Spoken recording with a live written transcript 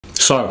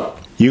So,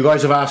 you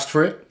guys have asked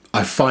for it.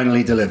 I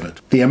finally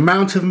delivered. The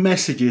amount of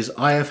messages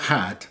I have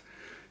had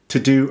to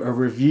do a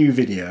review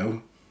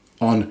video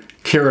on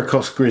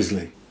Kyriakos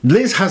Grizzly.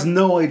 Liz has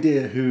no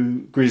idea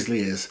who Grizzly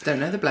is. Don't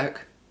know the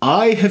bloke.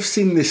 I have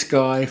seen this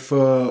guy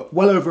for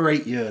well over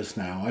 8 years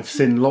now. I've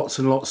seen lots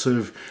and lots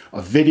of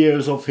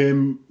videos of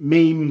him,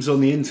 memes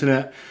on the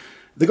internet.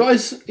 The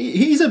guy's,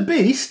 he's a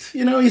beast,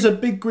 you know, he's a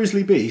big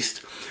grizzly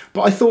beast.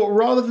 But I thought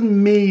rather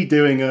than me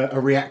doing a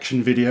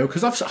reaction video,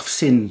 because I've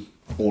seen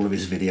all of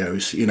his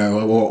videos, you know,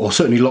 or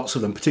certainly lots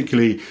of them,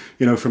 particularly,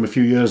 you know, from a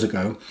few years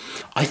ago,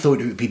 I thought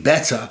it would be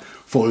better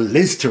for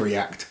Liz to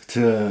react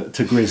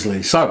to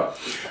Grizzly. So, a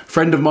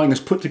friend of mine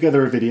has put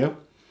together a video.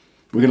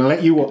 We're going to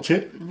let you watch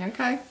it.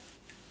 Okay.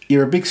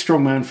 You're a big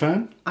Strongman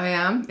fan. I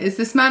am. Is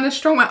this man a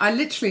strongman? I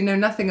literally know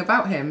nothing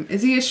about him.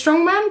 Is he a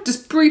strongman?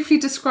 Just briefly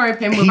describe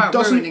him without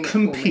ruining it for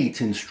me. He doesn't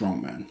compete in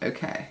Strongman.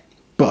 Okay.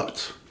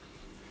 But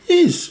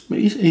he's a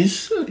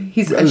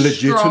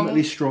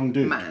legitimately strong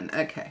dude. Man,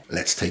 okay.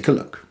 Let's take a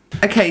look.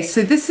 Okay,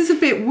 so this is a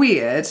bit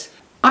weird.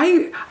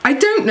 I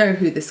don't know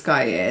who this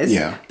guy is,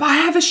 yeah, but I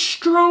have a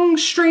strong,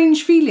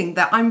 strange feeling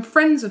that I'm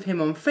friends with him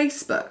on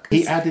Facebook.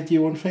 He added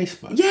you on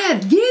Facebook?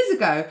 Yeah, years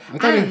ago. I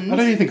don't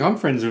even think I'm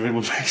friends with him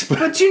on Facebook.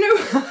 But do you know,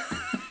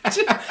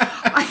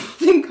 I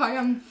think I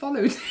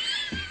unfollowed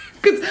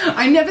because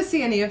I never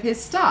see any of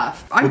his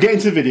stuff. We'll get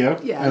into the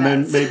video, yeah, and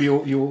then maybe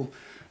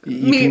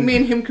me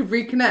and him could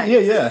reconnect.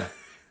 Yeah.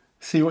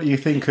 See what you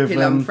think of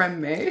He'll unfriend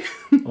me.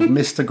 of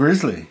Mr.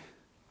 Grizzly.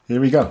 Here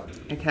we go.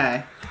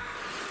 Okay.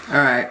 All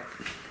right.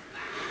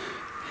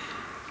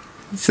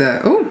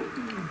 So,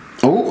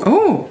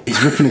 oh,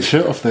 he's ripping his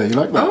shirt off there. You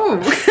like that? Oh,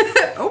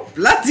 oh,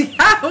 bloody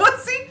hell!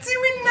 What's he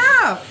doing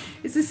now?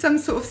 Is this some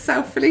sort of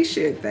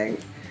self-fellatio thing?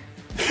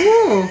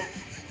 Oh,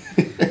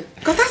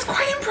 God, that's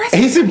quite impressive.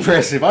 It's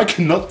impressive. I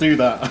cannot do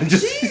that.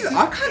 Jeez,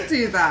 I can't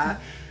do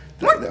that.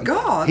 My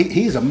God.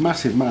 He's a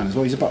massive man as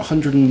well. He's about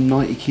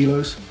 190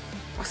 kilos.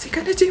 What's he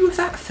going to do with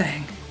that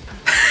thing?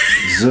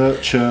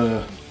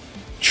 Zercher,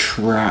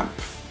 trap,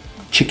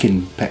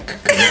 chicken peck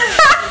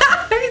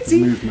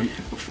movement.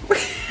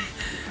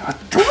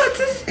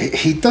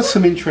 He does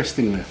some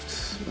interesting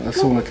lifts. That's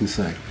all I can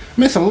say. I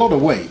mean, it's a lot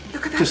of weight.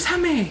 Look at that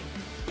tummy.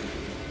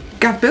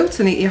 Get built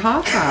and eat your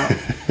heart out.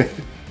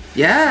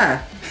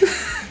 Yeah.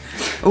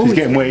 He's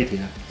getting weighed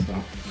here. So.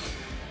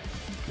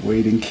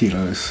 Weighed in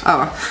kilos.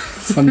 Oh.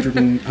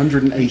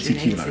 180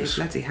 kilos.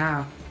 Bloody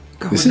hell.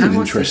 God, this is an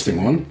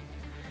interesting one.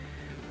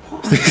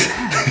 What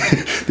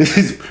this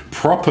is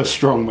proper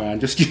strongman.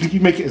 Just you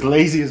make it as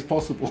lazy as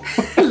possible.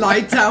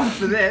 Lie down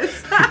for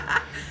this.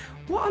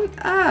 What on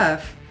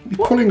earth?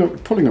 Pulling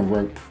a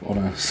rope on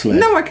a sled.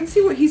 No, I can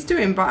see what he's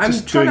doing, but I'm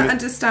trying to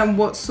understand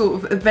what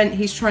sort of event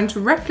he's trying to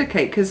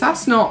replicate, because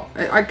that's not,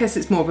 I guess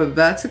it's more of a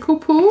vertical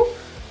pull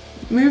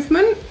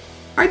movement.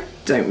 I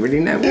don't really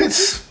know.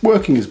 It's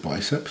working his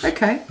biceps.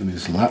 Okay. And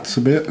his lats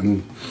a bit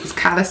and his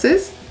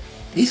calluses.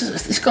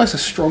 This guy's a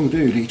strong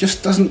dude. He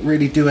just doesn't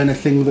really do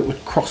anything that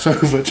would cross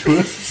over to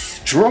a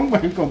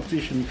strongman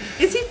competition.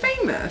 Is he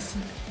famous?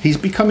 He's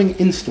becoming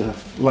Insta.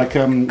 Like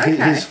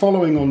his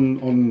following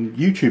on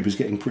YouTube is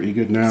getting pretty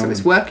good now. So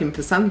it's working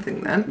for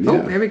something then. Yeah.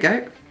 Oh, here we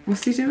go.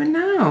 What's he doing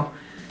now?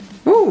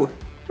 Oh,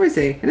 where is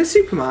he? In a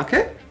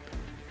supermarket?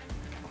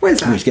 Where's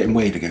that? Oh, he's getting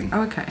weighed again.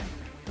 Oh, okay.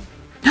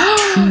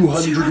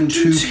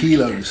 202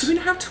 kilos. Do we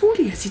know how tall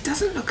he is? He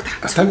doesn't look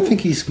that tall. I don't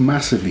think he's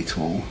massively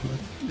tall.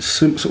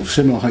 Sort of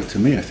similar height to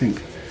me, I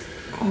think.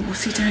 Oh,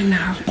 what's he doing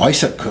now?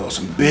 Bicep curl,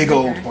 some big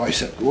old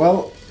bicep.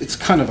 Well, it's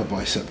kind of a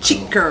bicep curl.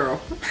 Cheek curl.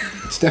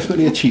 It's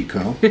definitely a cheek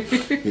curl.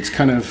 It's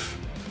kind of...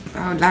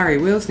 Oh, Larry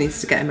Wheels needs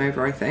to get him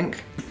over, I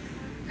think.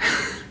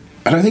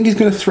 I don't think he's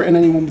going to threaten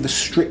anyone with a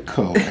strict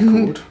curl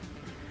record.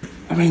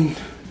 I mean,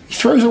 he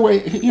throws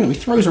away, you know, he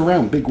throws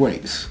around big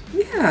weights.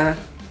 Yeah.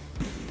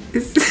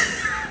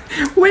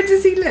 Where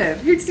does he live?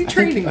 Who's he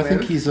training with? I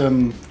think he's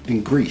in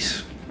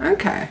Greece.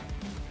 Okay.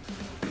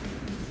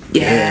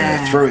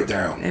 Yeah, throw it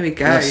down. There we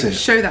go.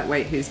 Show that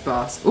weight who's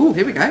boss. Oh,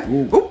 here we go.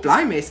 Oh,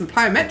 blimey, some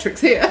plyometrics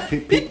here.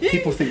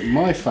 People think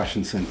my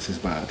fashion sense is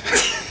bad.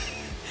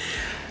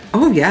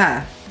 Oh,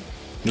 yeah.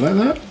 You like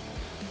that?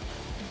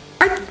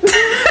 I'm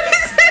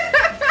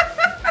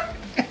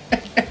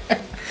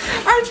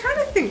trying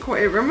to think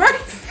what it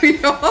reminds me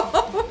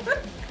of.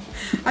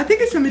 I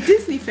think it's from a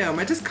Disney film.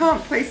 I just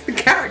can't place the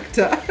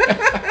character.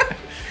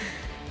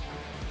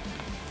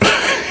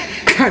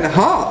 Kind of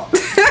hot.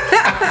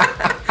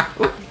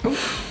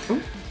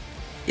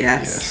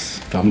 Yes.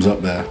 Thumbs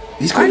up there.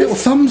 He's got little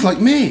thumbs like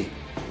me.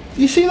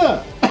 Do you see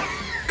that?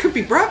 Could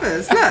be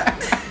brothers, look.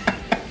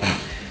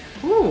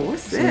 Oh,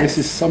 what's this? So this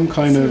is some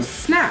kind of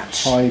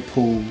snatch. High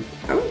pull.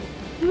 Oh.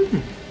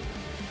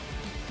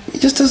 He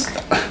just does...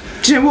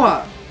 Do you know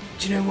what?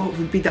 Do you know what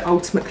would be the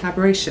ultimate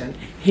collaboration?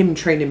 Him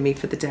training me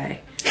for the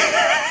day.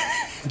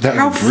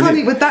 How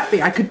funny would that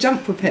be? I could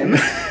jump with him.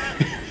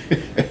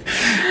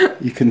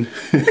 You can...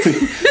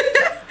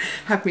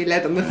 Have me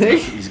led on the thing.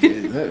 He's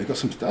getting there. We've got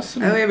some stuff.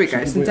 Oh, here we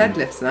go. Some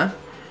deadlifts now.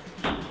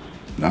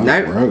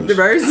 No, rows. The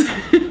rows.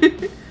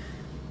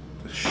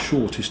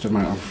 shortest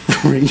amount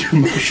of range of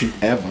motion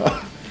ever.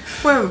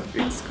 Well,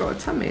 he's got a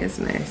tummy,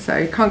 isn't he?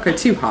 So he can't go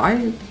too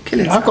high.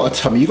 Yeah, I've got a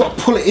tummy. You've got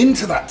to pull it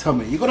into that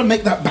tummy. You've got to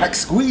make that back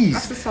squeeze.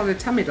 That's a solid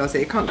tummy, does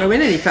it? It can't go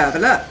in any further,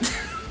 look.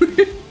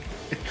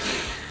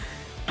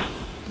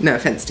 No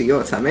offence to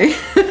your tummy.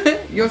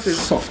 Yours is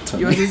soft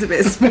tummy. Yours is a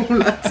bit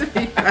smaller, to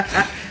be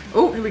fair.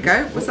 Oh, here we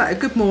go. Was that a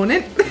good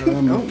morning?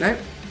 Oh, no.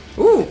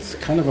 Oh. It's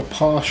kind of a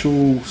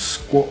partial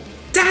squat.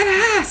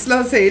 That ass,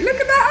 Lozzie. Look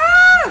at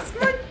that ass.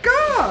 My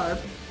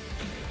God.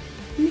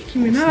 Nicki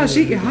Minaj,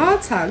 eat your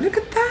heart out. Look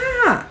at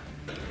that.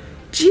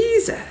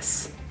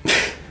 Jesus.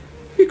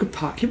 You could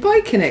park your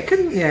bike in it,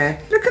 couldn't you?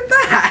 Look at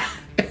that.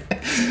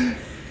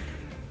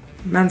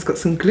 Man's got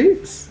some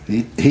glutes.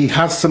 He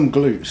has some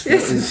glutes.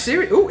 Yes,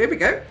 serious. Oh, here we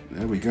go.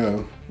 There we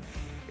go.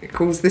 It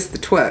calls this the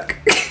twerk.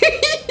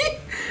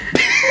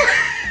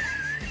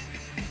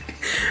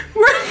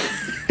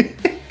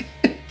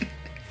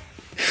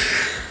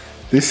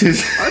 This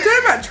is... I don't know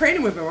about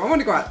training with him. I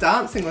want to go out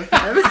dancing with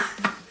him.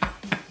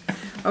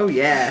 Oh,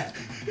 yeah.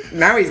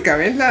 Now he's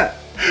going, look.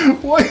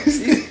 What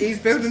is this? He's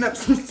building up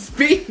some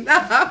speed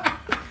now.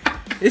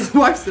 His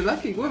wife's a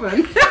lucky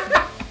woman.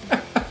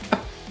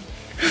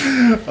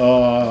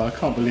 Oh, I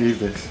can't believe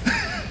this.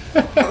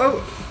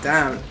 Oh,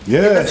 damn.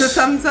 Yes. Give us a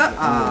thumbs up.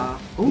 Ah.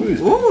 Oh,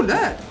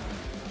 look.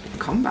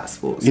 Combat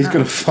sports. He's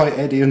going to fight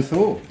Eddie and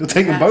Thor. He'll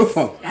take them both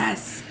on.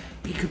 Yes.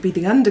 He could be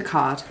the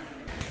undercard.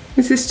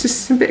 Is this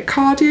just a bit of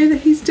cardio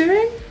that he's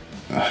doing?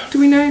 Do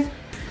we know?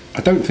 I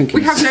don't think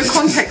we have no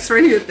context for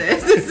any of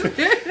this. I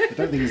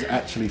don't think he's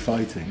actually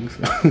fighting.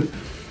 So.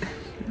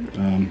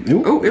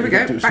 Oh, here we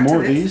go. There's Back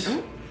more to of this. these.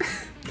 Oh.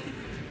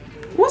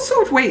 What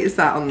sort of weight is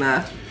that on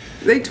there?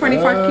 Are they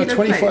 25 kilo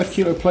 25 plates?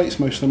 kilo plates,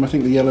 most of them. I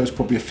think the yellow's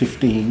probably a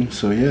 15.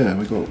 So yeah,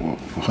 we got what,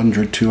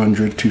 100,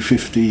 200,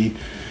 250,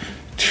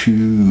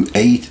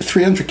 280,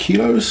 300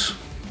 kilos.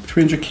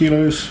 300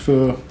 kilos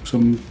for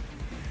some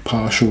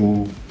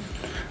partial.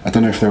 I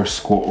don't know if they're a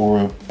squat or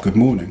a good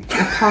morning.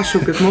 A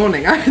partial good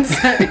morning, I would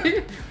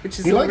say. Which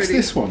is he likes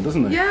this one,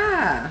 doesn't he?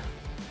 Yeah.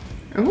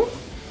 Oh.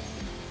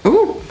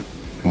 Oh.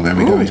 Well, there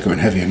we go. He's going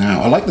heavier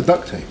now. I like the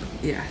duct tape.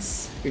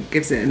 Yes. It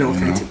gives it an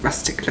authentic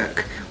rustic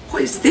look.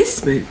 What is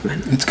this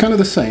movement? It's kind of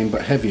the same,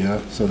 but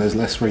heavier, so there's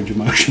less range of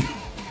motion.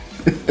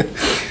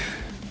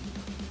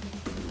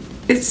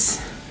 It's...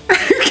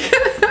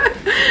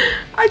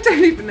 I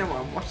don't even know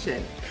what I'm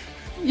watching.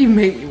 You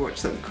make me watch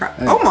some crap.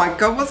 Hey. Oh my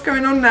God, what's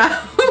going on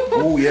now?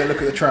 Oh yeah,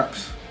 look at the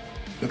traps.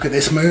 Look at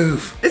this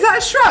move. Is that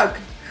a shrug?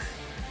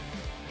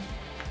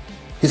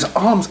 His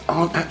arms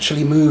aren't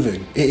actually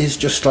moving. It is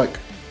just like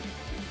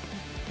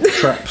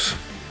traps.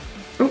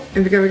 Oh,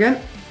 here we go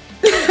again.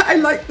 I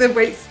like the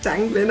weights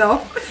dangling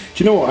off.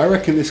 Do you know what? I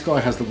reckon this guy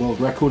has the world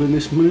record in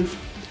this move.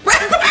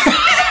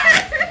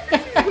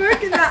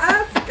 Working that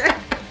ass again.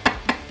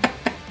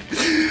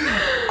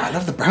 I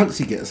love the bounce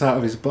he gets out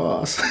of his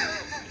bars.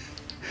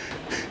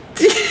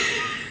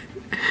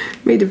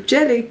 Made of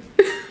jelly.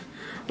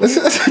 That's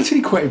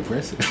actually quite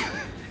impressive.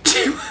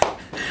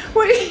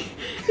 Wait,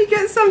 he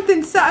gets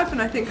something set up and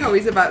I think, oh,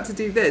 he's about to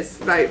do this.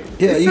 Like,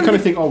 yeah, you kind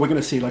of think, oh, we're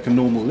going to see like a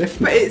normal lift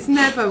now. But it's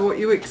never what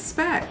you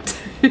expect.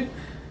 I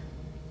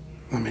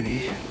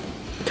mean,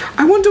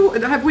 I wonder,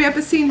 have we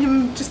ever seen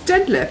him just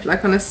deadlift,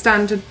 like on a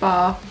standard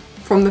bar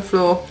from the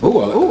floor? Oh,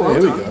 well,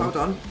 hold on, hold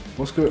on.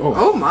 What's going on?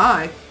 Oh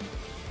my.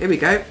 Here we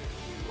go.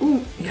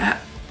 Oh, yeah.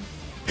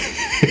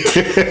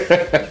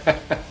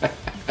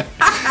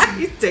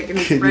 He's taking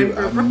his friend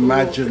for a roll.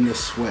 Imagine the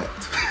sweat.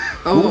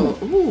 Oh,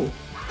 ooh.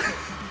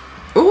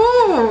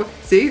 Oh,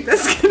 see,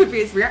 that's going to be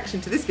his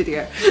reaction to this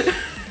video.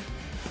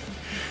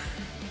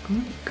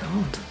 Oh,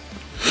 God.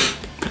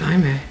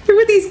 Blimey. Who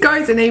are these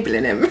guys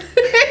enabling him?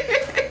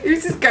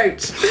 Who's his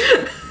coach?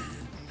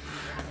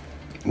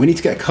 We need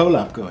to get a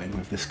collab going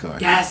with this guy.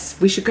 Yes,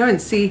 we should go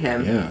and see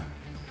him. Yeah.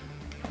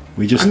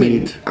 We just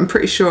need... I'm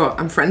pretty sure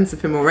I'm friends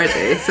with him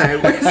already, so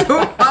we're sort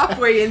of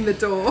halfway in the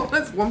door.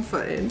 That's 1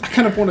 foot in. I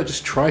kind of want to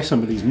just try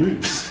some of these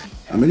moves.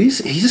 I mean,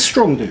 he's a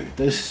strong dude.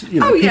 There's, you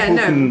know, people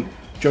can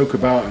joke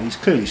about, and he's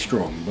clearly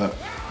strong, but,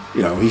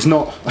 you know, he's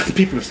not...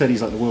 People have said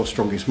he's like the world's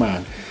strongest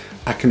man.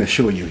 I can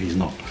assure you he's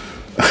not.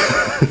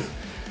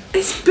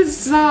 It's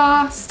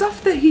bizarre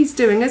stuff that he's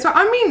doing as well.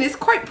 I mean, it's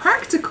quite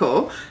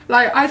practical.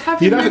 Like, I'd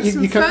have him move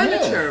some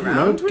furniture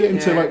around, you know, get him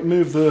to like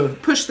move the...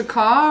 Push the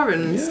car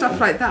and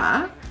stuff like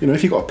that. You know,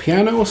 if you've got a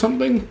piano or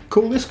something,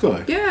 call this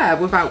guy. Yeah,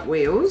 without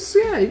wheels.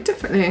 Yeah,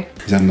 definitely.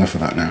 He's had enough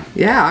of that now.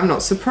 Yeah, I'm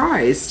not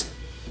surprised.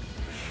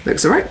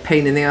 Looks a right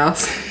pain in the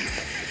arse.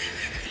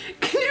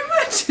 Can you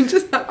imagine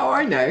just like, oh,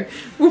 I know.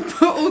 We'll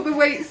put all the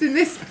weights in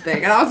this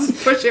thing and I'll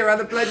just push it around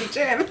the bloody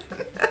gym.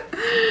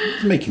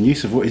 He's making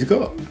use of what he's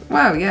got.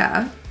 Well,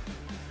 yeah.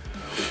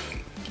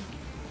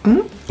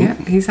 Yeah,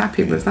 he's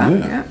happy with that.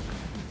 Yeah.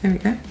 There we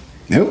go.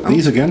 Nope,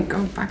 these again.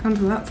 Go back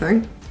onto that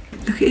thing.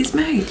 Look at his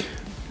mate.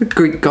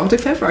 Great God,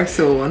 if ever I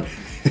saw one.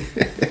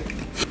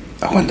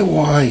 I wonder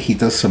why he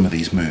does some of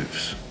these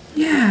moves.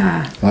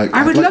 Yeah. Like,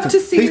 I would love to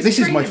see this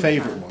is my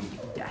favourite one.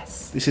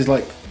 Yes. This is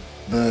like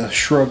the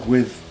shrug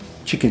with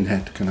chicken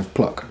head kind of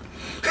pluck.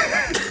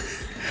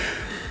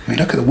 I mean,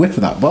 look at the width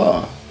of that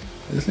bar.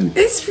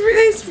 It's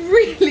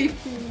really,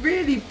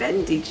 really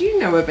bendy. Do you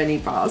know of any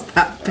bars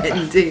that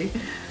bendy?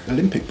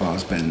 Olympic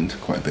bars bend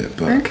quite a bit,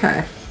 but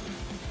okay.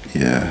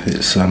 Yeah,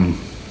 it's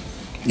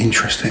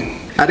interesting.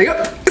 Adding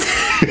up.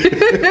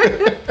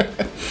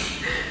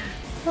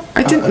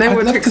 I didn't know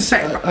what to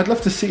expect. I'd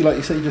love to see, like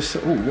you say, just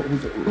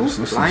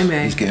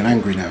blimey. He's getting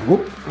angry now.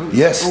 Oh,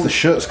 yes, the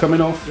shirt's coming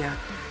off. Yeah.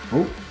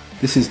 Oh,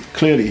 this is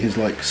clearly his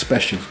like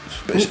special.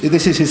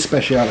 This is his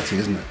speciality,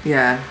 isn't it?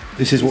 Yeah.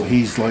 This is what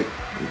he's like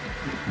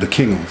the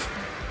king of.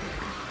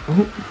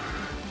 Oh.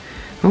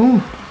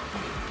 Oh.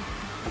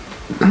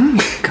 Oh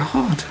my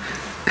God.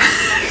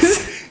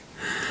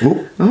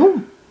 Oh.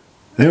 Oh.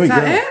 There we go.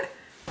 Is that it?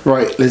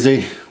 Right,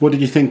 Lizzie, what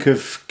did you think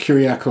of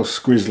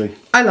Kyriakos Grizzly?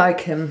 I like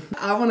him.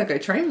 I want to go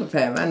train with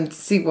him and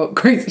see what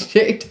crazy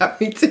shit he'd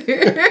have me do.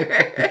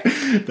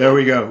 There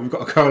we go. We've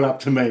got a collab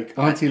to make.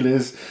 Auntie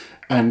Liz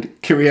and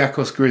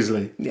Kyriakos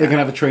Grizzly. Yeah. They're going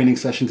to have a training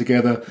session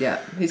together. Yeah,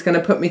 he's going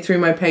to put me through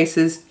my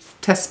paces,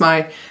 test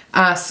my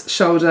ass,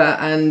 shoulder,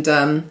 and...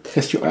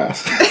 Test your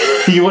ass.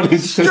 You want to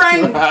test your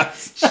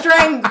ass?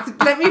 Strength.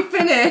 Let me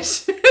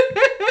finish.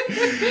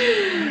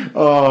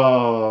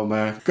 Oh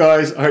man,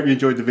 guys, I hope you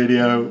enjoyed the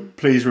video.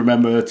 Please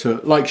remember to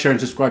like, share and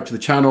subscribe to the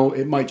channel.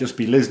 It might just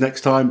be Liz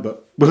next time,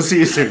 but we'll see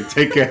you soon.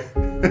 Take care.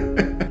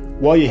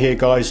 While you're here,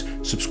 guys,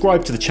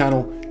 subscribe to the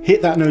channel,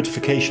 hit that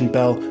notification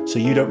bell so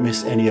you don't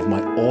miss any of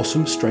my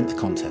awesome strength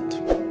content.